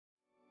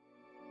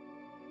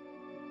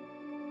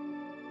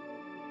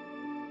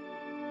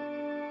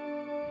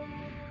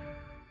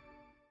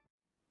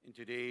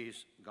In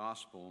today's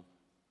gospel,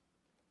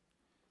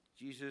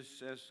 Jesus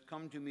says,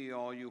 "Come to me,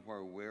 all you who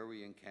are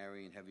weary and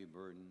carrying heavy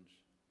burdens,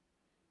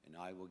 and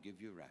I will give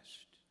you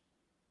rest."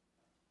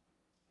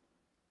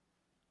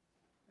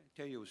 I'll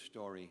tell you a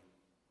story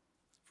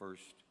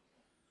first.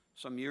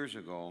 Some years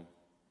ago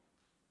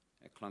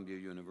at Columbia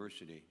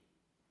University,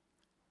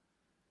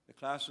 the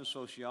class in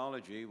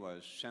sociology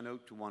was sent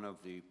out to one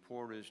of the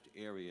poorest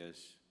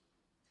areas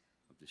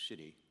of the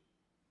city,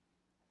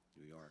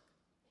 New York.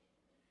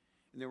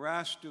 And they were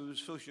asked to the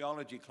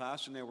sociology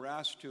class, and they were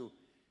asked to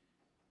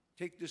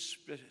take this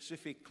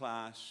specific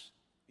class,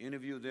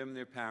 interview them,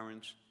 their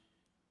parents,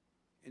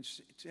 and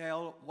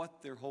tell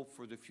what their hope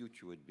for the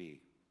future would be.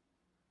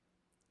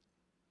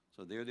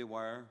 So there they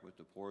were with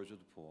the poorest of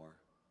the poor.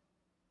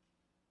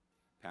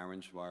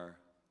 Parents were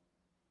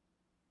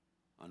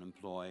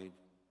unemployed,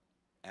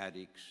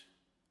 addicts,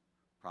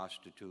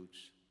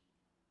 prostitutes,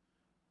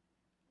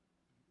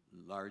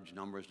 large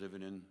numbers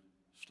living in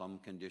slum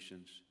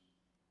conditions.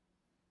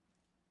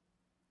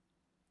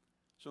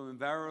 So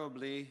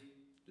invariably,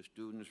 the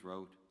students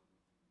wrote,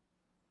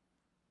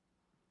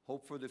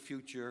 "Hope for the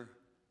future,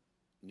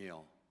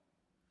 nil."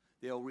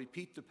 They'll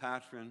repeat the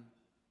pattern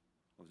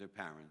of their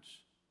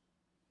parents.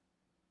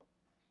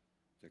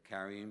 They're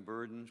carrying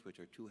burdens which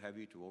are too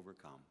heavy to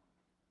overcome.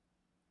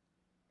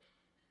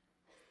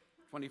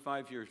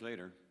 25 years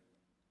later,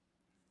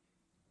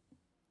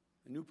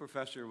 a new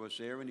professor was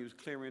there, and he was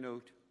clearing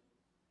out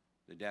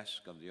the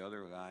desk of the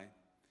other guy,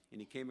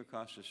 and he came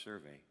across a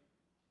survey.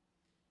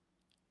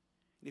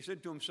 And he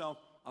said to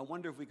himself, "I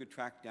wonder if we could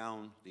track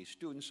down these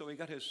students." So he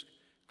got his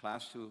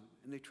class to,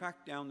 and they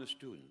tracked down the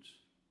students.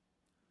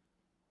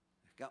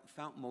 They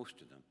found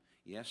most of them.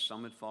 Yes,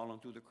 some had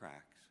fallen through the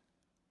cracks,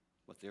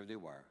 but there they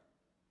were.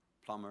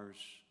 Plumbers,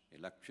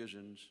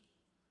 electricians,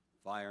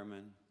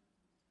 firemen,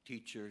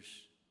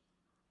 teachers.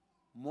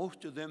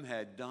 Most of them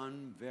had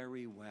done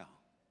very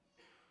well.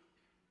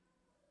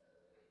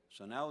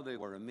 So now they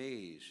were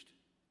amazed.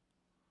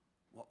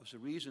 What was the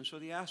reason? So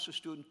they asked the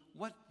student,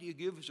 "What do you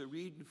give as a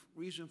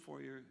reason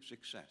for your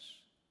success?"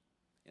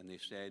 And they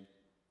said,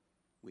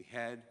 "We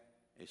had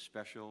a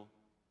special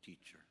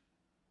teacher."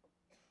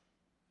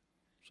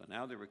 So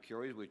now they were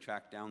curious. We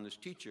tracked down this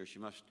teacher. She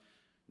must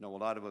know a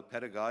lot about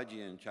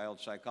pedagogy and child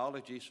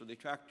psychology, so they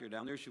tracked her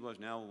down. There she was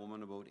now, a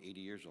woman about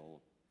 80 years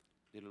old,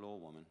 little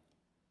old woman.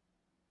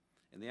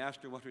 And they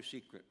asked her what her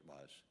secret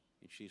was.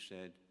 And she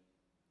said,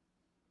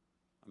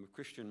 "I'm a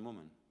Christian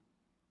woman.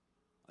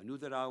 I knew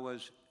that I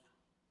was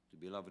the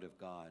beloved of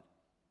God,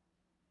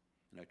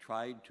 and I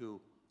tried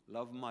to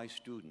love my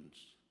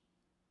students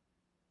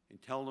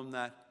and tell them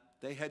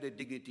that they had a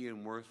dignity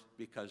and worth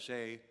because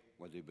they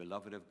were the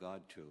beloved of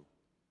God too.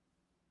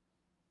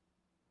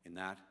 And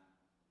that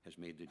has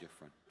made the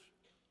difference."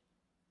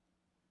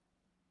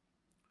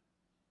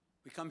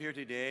 We come here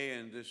today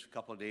and this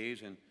couple of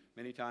days, and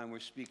many times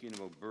we're speaking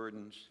about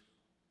burdens.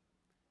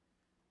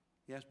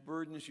 Yes,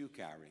 burdens you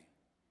carry.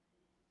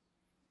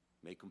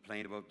 You may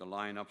complain about the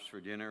lineups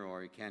for dinner,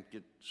 or you can't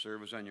get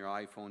service on your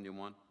iPhone you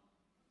want.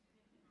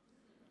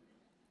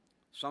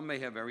 Some may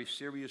have very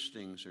serious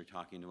things they're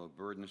talking about,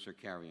 burdens they're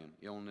carrying: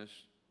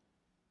 illness,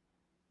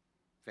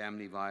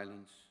 family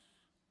violence,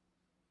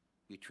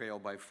 betrayal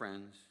by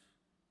friends,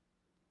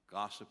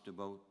 gossiped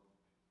about,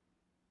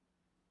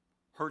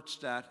 hurts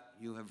that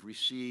you have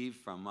received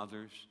from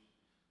others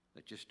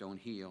that just don't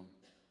heal.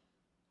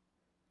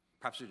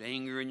 Perhaps there's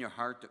anger in your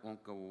heart that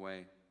won't go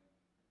away.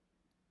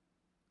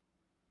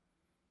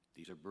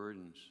 These are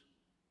burdens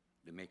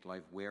that make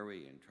life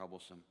weary and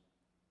troublesome.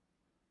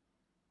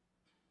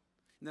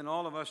 And then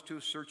all of us, too,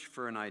 search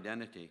for an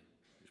identity,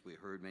 as we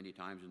heard many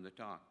times in the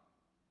talk.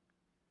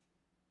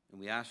 And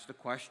we ask the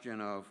question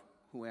of,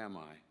 who am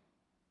I?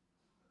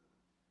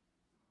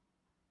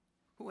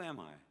 Who am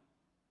I?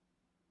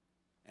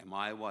 Am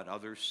I what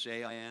others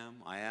say I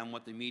am? I am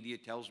what the media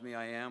tells me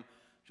I am.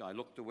 Shall I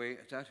look the way?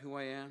 Is that who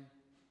I am?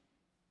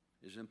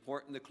 Is it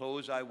important the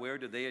clothes I wear?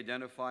 Do they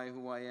identify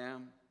who I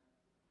am?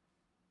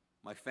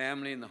 My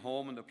family and the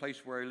home and the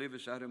place where I live,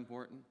 is that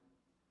important?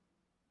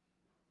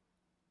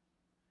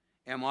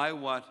 Am I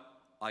what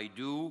I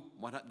do?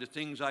 The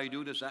things I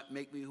do, does that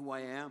make me who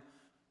I am?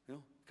 You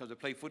know, because I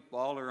play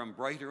football or I'm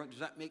brighter, does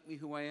that make me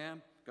who I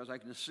am? Because I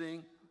can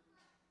sing?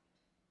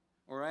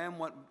 Or I am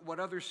what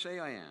others say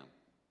I am?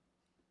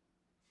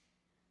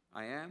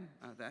 I am?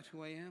 That's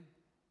who I am?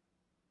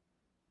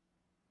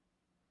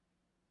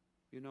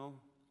 You know,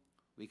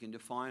 we can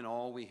define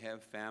all we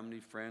have: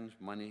 family, friends,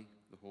 money,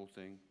 the whole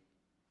thing.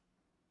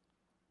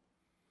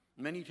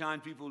 Many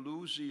times people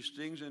lose these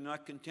things and are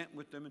not content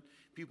with them, and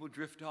people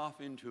drift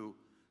off into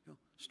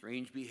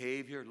strange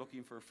behavior,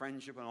 looking for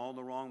friendship in all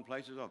the wrong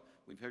places.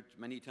 We've heard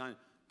many times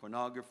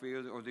pornography,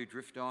 or they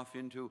drift off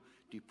into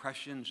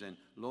depressions and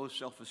low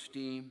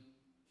self-esteem.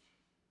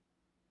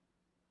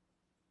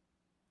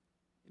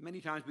 And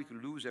many times we can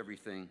lose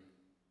everything,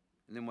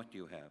 and then what do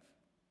you have?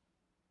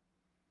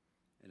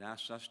 It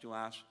asks us to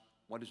ask,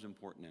 what is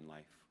important in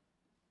life?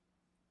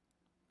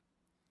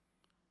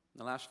 In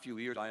the last few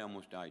years, I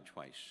almost died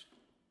twice.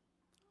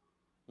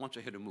 Once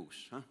I hit a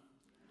moose, huh?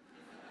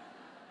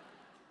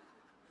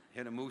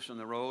 hit a moose on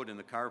the road, and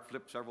the car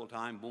flipped several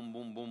times, boom,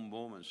 boom, boom,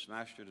 boom, and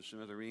smashed her to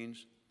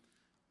smithereens.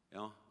 You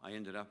know, I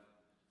ended up,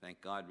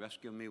 thank God,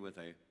 rescuing me with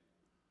a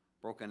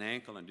broken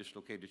ankle and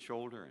dislocated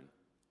shoulder and,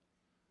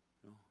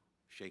 you know,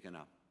 shaken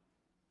up.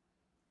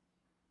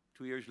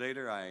 2 years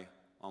later, I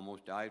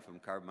almost died from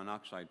carbon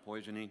monoxide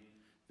poisoning.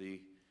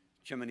 The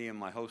chimney in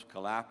my house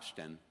collapsed,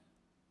 and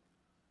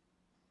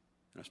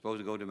I was supposed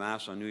to go to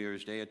Mass on New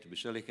Year's Day at the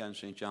Basilica in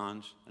St.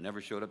 John's. I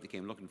never showed up. They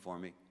came looking for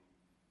me.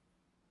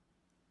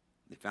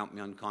 They found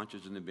me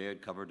unconscious in the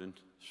bed, covered in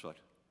soot.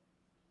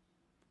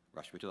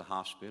 Rushed me to the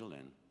hospital,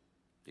 and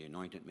they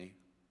anointed me.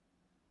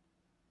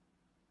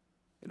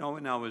 You know,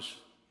 when I was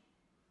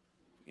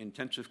in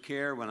intensive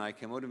care, when I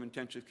came out of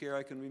intensive care,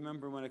 I can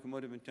remember when I came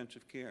out of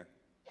intensive care.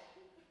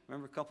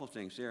 Remember a couple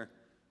things there.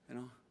 You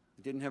know,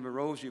 I didn't have a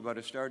rosary, but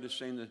I started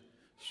saying the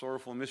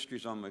sorrowful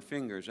mysteries on my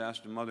fingers,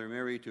 asked Mother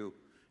Mary to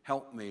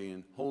help me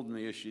and hold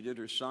me as she did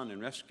her son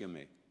and rescue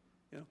me.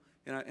 You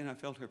know, and I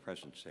felt her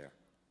presence there.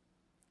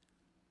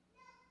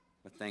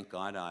 But thank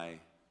God I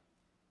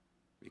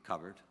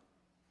recovered.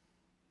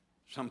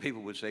 Some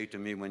people would say to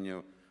me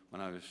when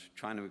I was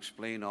trying to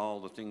explain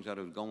all the things that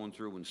I was going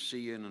through and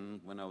seeing,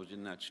 and when I was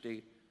in that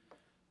state,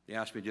 they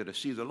asked me, did I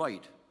see the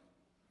light?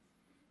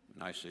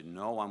 And I said,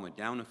 no, I went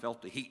down and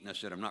felt the heat, and I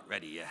said, I'm not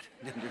ready yet.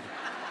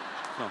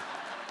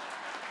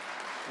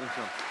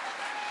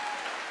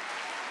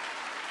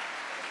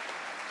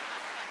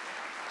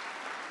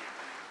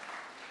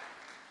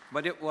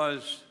 But it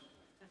was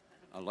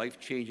a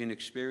life-changing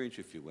experience,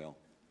 if you will.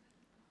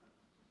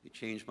 It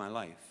changed my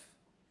life.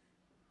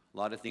 A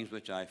lot of things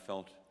which I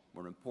felt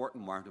were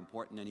important weren't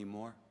important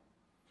anymore.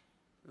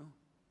 You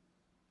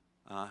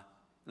know?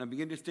 And I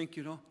began to think,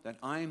 you know, that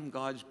I'm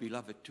God's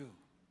beloved too.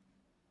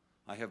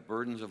 I have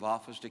burdens of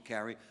office to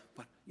carry,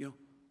 but, you know,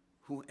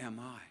 who am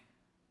I?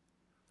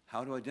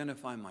 How to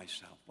identify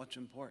myself? What's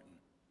important?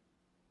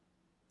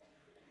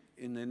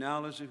 In the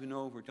analysis, you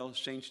know, where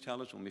saints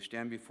tell us when we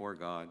stand before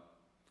God,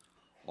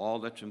 all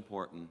that's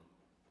important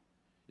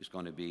is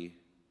going to be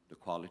the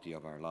quality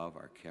of our love,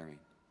 our caring.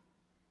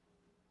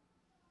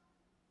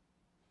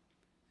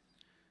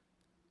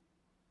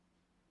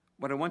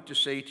 What I want to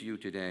say to you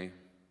today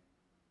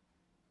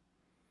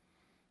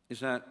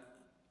is that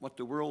what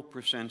the world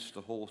presents,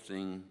 the whole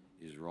thing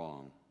is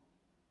wrong.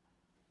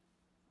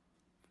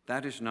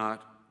 That is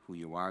not who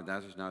you are.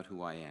 That is not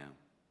who I am.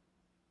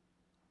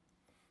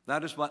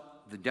 That is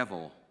what the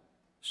devil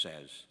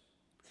says.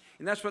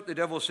 And that's what the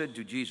devil said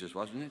to Jesus,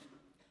 wasn't it?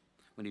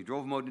 When he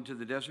drove him out into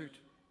the desert.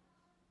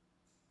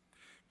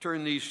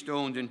 Turn these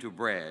stones into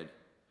bread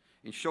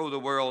and show the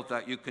world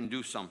that you can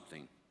do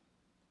something.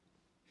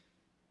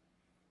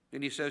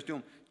 Then he says to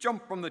him,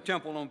 jump from the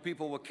temple and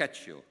people will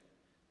catch you.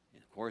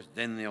 And of course,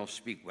 then they'll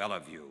speak well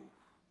of you.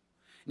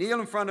 Kneel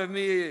in front of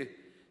me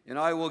and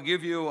I will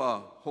give you a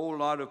whole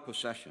lot of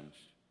possessions.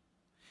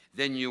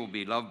 Then you will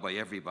be loved by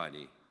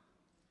everybody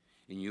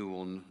and you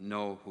will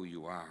know who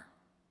you are.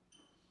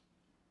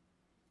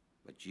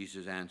 But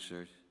Jesus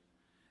answered,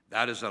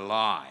 that is a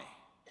lie.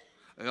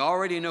 I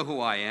already know who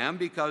I am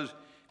because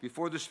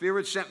before the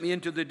Spirit sent me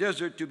into the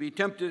desert to be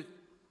tempted,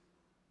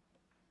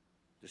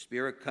 the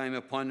Spirit came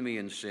upon me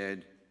and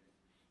said,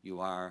 you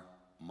are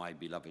my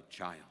beloved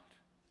child.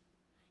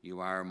 You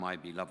are my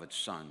beloved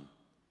son.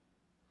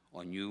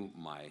 On you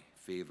my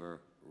favor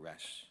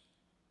rests.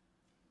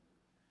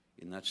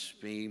 And that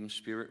same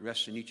Spirit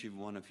rests in each and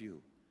one of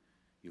you.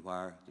 You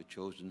are the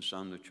chosen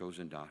son, the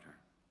chosen daughter.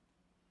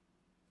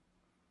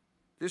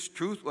 This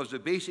truth was the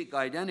basic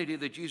identity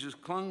that Jesus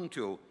clung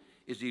to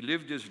as he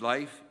lived his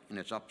life in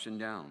its ups and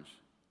downs.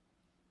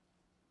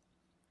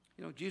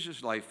 You know,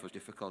 Jesus' life was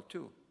difficult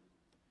too.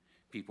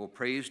 People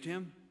praised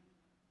him.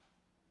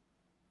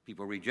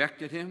 People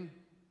rejected him.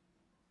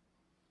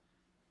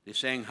 They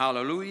sang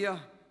hallelujah,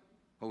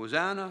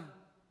 Hosanna.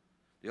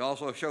 They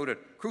also shouted,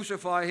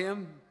 crucify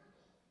him.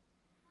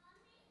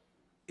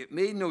 It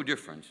made no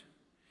difference.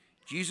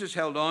 Jesus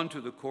held on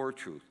to the core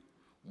truth.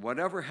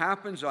 Whatever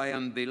happens, I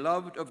am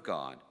beloved of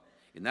God,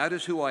 and that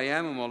is who I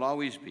am and will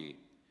always be.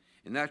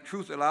 And that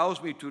truth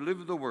allows me to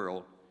live in a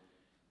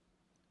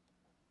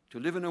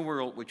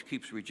world which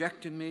keeps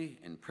rejecting me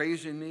and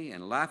praising me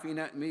and laughing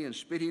at me and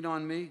spitting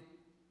on me.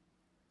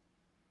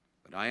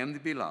 But I am the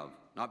beloved,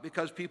 not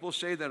because people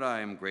say that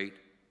I am great,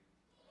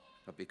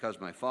 but because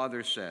my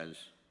Father says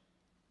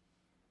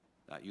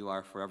that you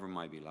are forever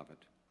my beloved.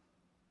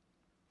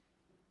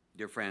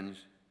 Dear friends,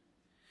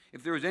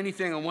 if there is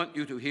anything I want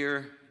you to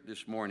hear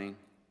this morning,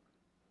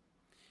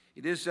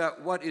 it is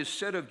that what is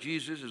said of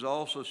Jesus is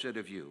also said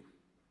of you.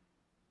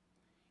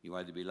 You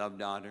are the beloved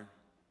daughter,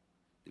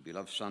 the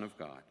beloved son of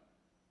God.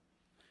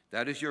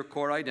 That is your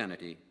core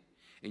identity,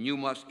 and you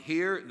must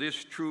hear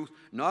this truth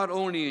not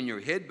only in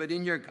your head but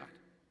in your gut.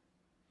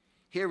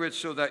 Hear it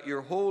so that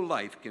your whole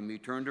life can be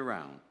turned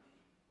around.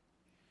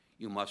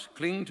 You must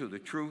cling to the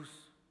truth,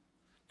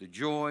 the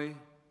joy,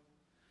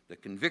 the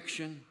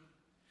conviction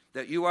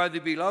that you are the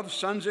beloved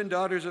sons and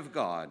daughters of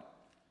God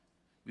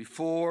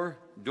before,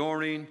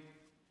 during,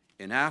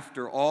 and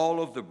after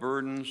all of the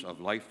burdens of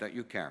life that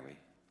you carry.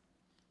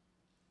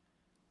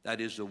 That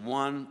is the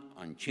one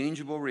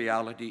unchangeable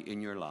reality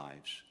in your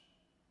lives.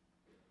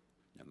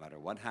 No matter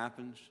what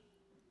happens,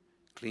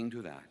 cling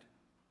to that.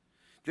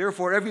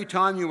 Therefore, every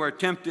time you are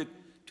tempted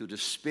to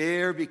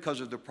despair because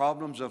of the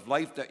problems of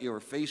life that you are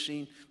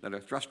facing, that are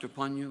thrust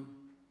upon you,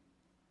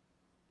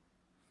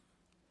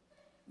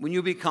 when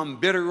you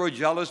become bitter or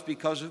jealous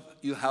because of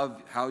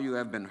how you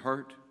have been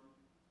hurt,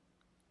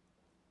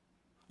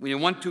 when you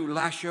want to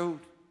lash out,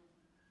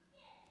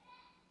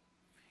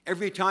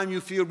 every time you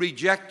feel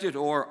rejected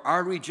or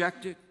are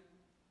rejected,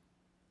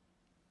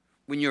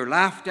 when you're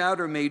laughed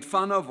at or made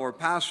fun of or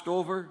passed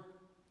over,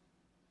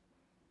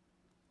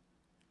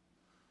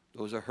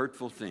 those are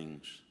hurtful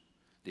things.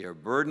 They are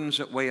burdens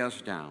that weigh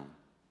us down.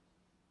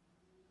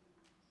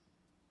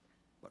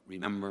 But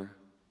remember,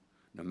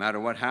 no matter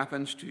what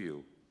happens to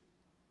you,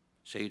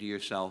 say to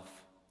yourself,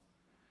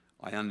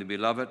 I am the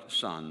beloved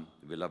son,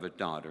 the beloved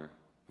daughter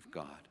of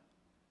God.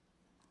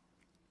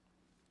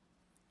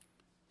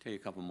 Tell you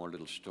a couple more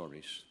little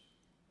stories.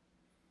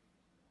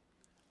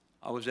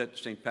 I was at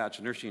St. Pat's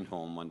nursing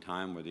home one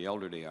time where the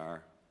elderly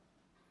are,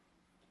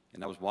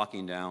 and I was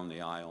walking down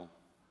the aisle.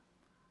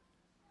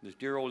 This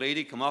dear old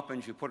lady come up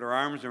and she put her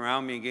arms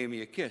around me and gave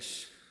me a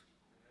kiss.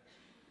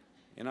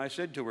 And I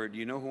said to her, do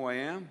you know who I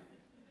am?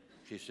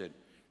 She said,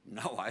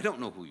 no, I don't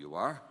know who you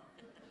are.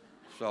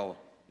 So,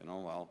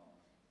 well,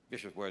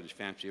 Bishop wears this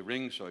fancy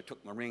ring, so I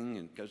took my ring,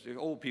 and because the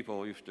old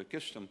people used to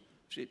kiss them.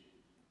 She said,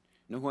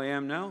 know who I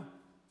am now?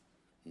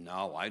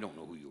 No, I don't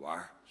know who you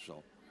are.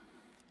 So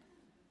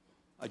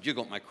I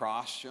jiggled my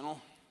cross,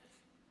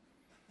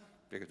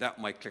 Figured that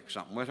might click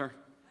something with her.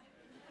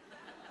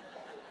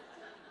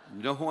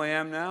 You know who I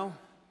am now?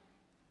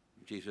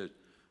 She says,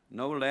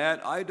 no,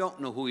 lad, I don't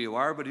know who you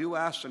are, but you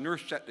ask the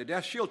nurse at the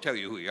desk, she'll tell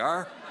you who you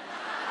are.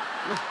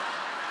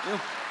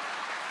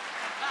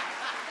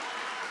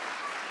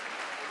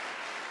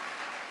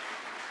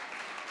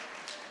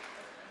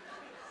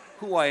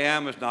 Who I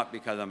am is not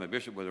because I'm a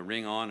bishop with a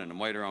ring on and a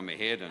mitre on my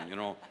head,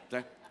 and,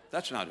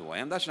 that's not who I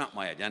am. That's not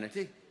my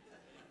identity.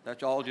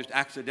 That's all just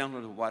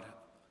accidental to what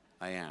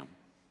I am.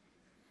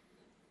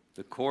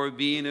 The core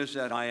being is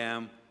that I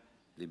am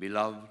the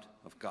beloved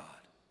of God.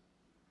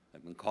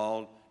 I've been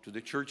called to the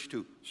church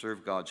to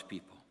serve God's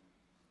people.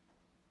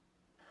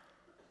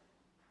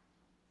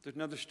 There's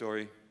another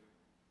story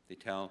they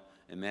tell.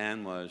 A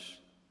man was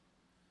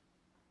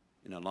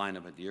in a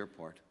lineup at the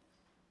airport.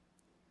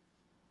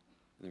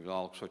 And there was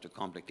all sorts of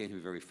complications. He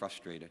was very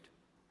frustrated.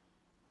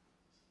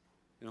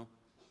 And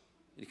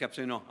he kept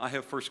saying, no, I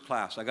have first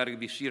class. I got to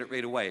be seated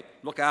right away.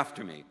 Look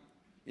after me.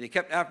 And he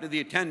kept after the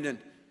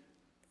attendant.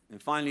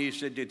 And finally he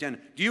said to the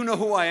attendant, do you know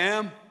who I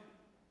am?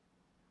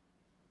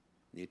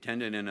 The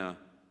attendant, in a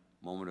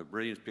moment of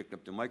brilliance, picked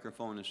up the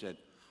microphone and said,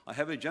 I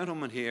have a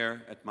gentleman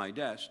here at my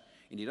desk,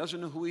 and he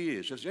doesn't know who he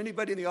is. If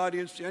anybody in the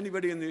audience,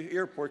 anybody in the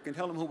airport can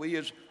tell him who he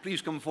is,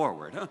 please come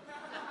forward. Huh?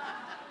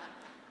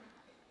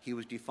 He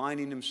was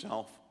defining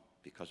himself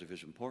because of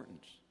his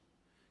importance,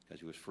 because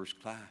he was first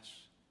class,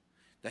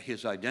 that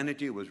his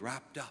identity was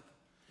wrapped up.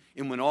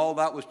 And when all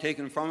that was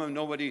taken from him,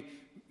 nobody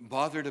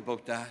bothered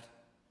about that.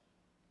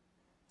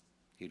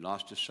 He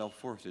lost his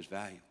self-worth, his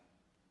value.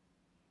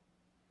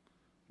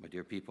 My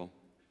dear people,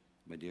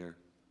 my dear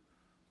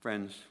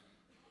friends,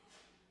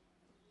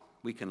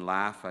 we can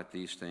laugh at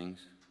these things,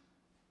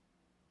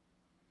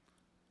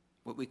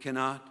 but we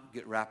cannot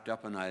get wrapped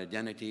up in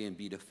identity and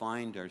be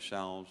defined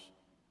ourselves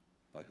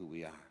by who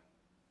we are.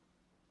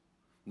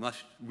 We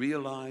must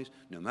realize,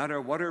 no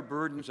matter what our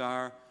burdens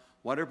are,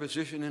 what our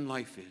position in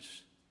life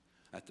is,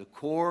 at the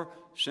core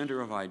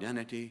center of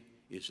identity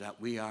is that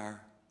we are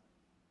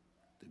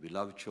the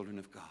beloved children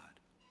of God.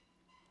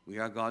 We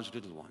are God's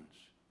little ones.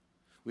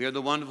 We are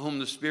the one of whom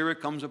the Spirit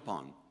comes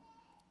upon.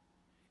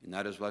 And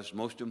that is what's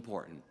most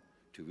important,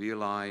 to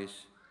realize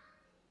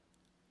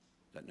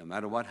that no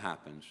matter what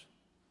happens,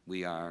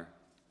 we are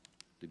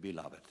the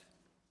beloved.